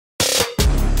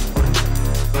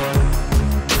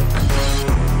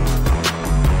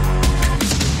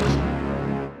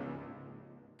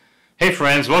Hey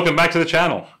friends, welcome back to the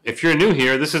channel. If you're new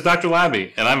here, this is Dr.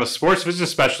 Laby, and I'm a sports vision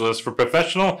specialist for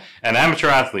professional and amateur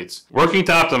athletes, working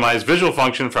to optimize visual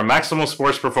function for maximal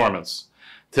sports performance.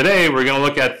 Today, we're going to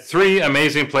look at 3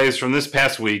 amazing plays from this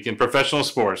past week in professional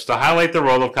sports to highlight the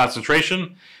role of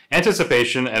concentration,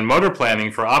 anticipation, and motor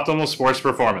planning for optimal sports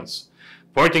performance,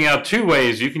 pointing out 2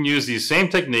 ways you can use these same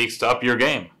techniques to up your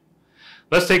game.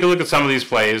 Let's take a look at some of these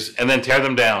plays and then tear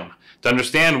them down to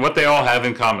understand what they all have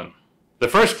in common. The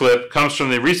first clip comes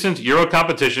from the recent Euro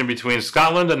competition between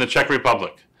Scotland and the Czech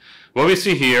Republic. What we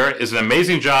see here is an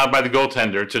amazing job by the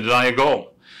goaltender to deny a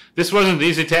goal. This wasn't an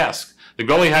easy task. The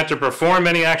goalie had to perform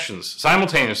many actions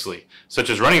simultaneously,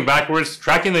 such as running backwards,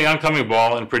 tracking the oncoming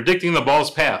ball, and predicting the ball's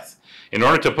path, in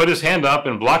order to put his hand up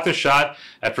and block the shot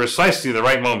at precisely the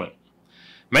right moment.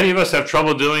 Many of us have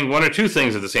trouble doing 1 or 2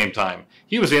 things at the same time.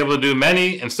 He was able to do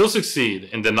many and still succeed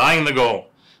in denying the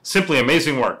goal. Simply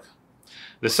amazing work.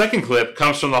 The second clip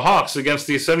comes from the Hawks against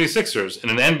the 76ers in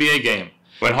an NBA game,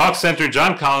 when Hawks center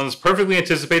John Collins perfectly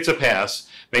anticipates a pass,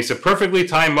 makes a perfectly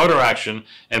timed motor action,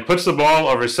 and puts the ball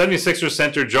over 76ers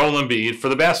center Joel Embiid for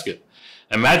the basket.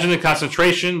 Imagine the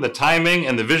concentration, the timing,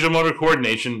 and the visual motor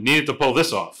coordination needed to pull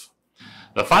this off.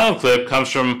 The final clip comes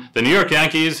from the New York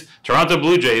Yankees Toronto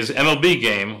Blue Jays MLB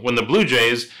game, when the Blue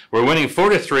Jays were winning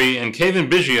 4-3 and Kevin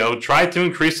Biggio tried to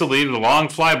increase the lead with a long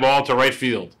fly ball to right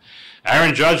field.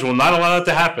 Aaron Judge will not allow that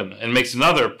to happen and makes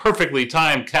another perfectly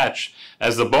timed catch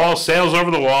as the ball sails over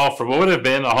the wall for what would have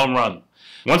been a home run.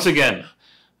 Once again,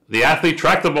 the athlete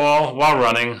tracked the ball while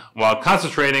running, while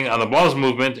concentrating on the ball's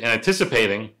movement and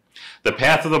anticipating the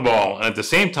path of the ball, and at the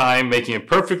same time making a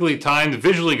perfectly timed,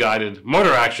 visually guided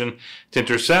motor action to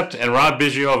intercept and rob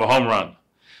Biggio of a home run.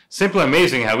 Simply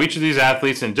amazing how each of these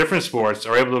athletes in different sports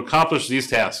are able to accomplish these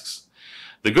tasks.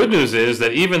 The good news is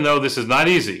that even though this is not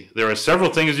easy, there are several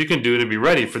things you can do to be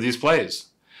ready for these plays.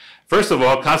 First of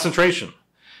all, concentration.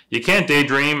 You can't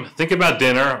daydream, think about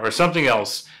dinner, or something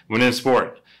else when in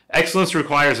sport. Excellence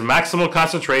requires maximal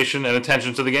concentration and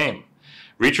attention to the game.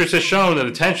 Research has shown that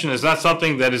attention is not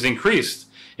something that is increased.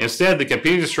 Instead, the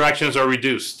competing distractions are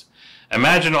reduced.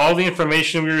 Imagine all the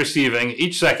information we're receiving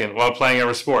each second while playing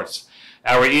our sports.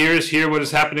 Our ears hear what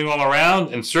is happening all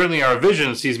around, and certainly our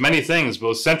vision sees many things,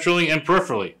 both centrally and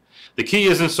peripherally. The key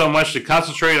isn't so much to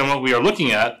concentrate on what we are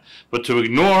looking at, but to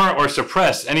ignore or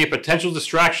suppress any potential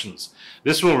distractions.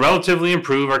 This will relatively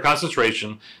improve our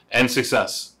concentration and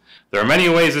success. There are many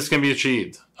ways this can be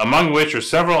achieved, among which are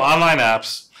several online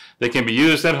apps that can be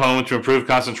used at home to improve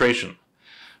concentration.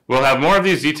 We'll have more of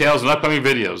these details in upcoming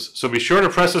videos, so be sure to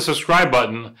press the subscribe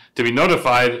button to be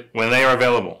notified when they are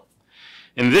available.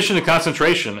 In addition to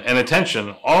concentration and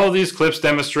attention, all of these clips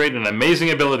demonstrate an amazing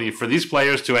ability for these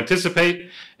players to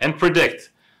anticipate and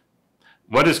predict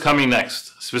what is coming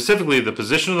next, specifically the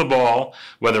position of the ball,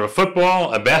 whether a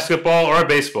football, a basketball, or a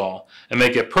baseball, and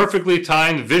make a perfectly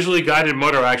timed, visually guided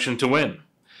motor action to win.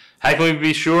 How can we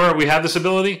be sure we have this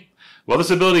ability? Well,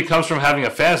 this ability comes from having a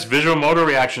fast visual motor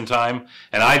reaction time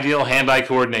and ideal hand-eye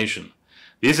coordination.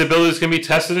 These abilities can be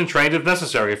tested and trained if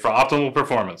necessary for optimal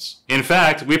performance. In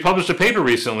fact, we published a paper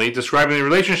recently describing the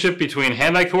relationship between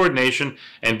hand-eye coordination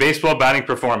and baseball batting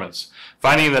performance,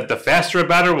 finding that the faster a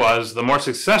batter was, the more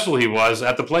successful he was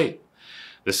at the plate.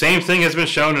 The same thing has been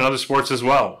shown in other sports as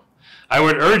well. I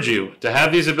would urge you to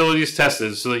have these abilities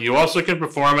tested so that you also can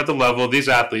perform at the level of these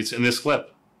athletes in this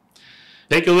clip.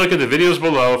 Take a look at the videos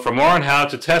below for more on how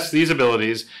to test these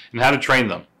abilities and how to train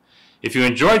them. If you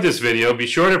enjoyed this video, be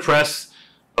sure to press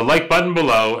the like button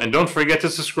below, and don't forget to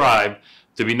subscribe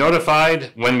to be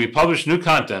notified when we publish new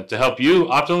content to help you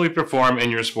optimally perform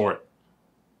in your sport.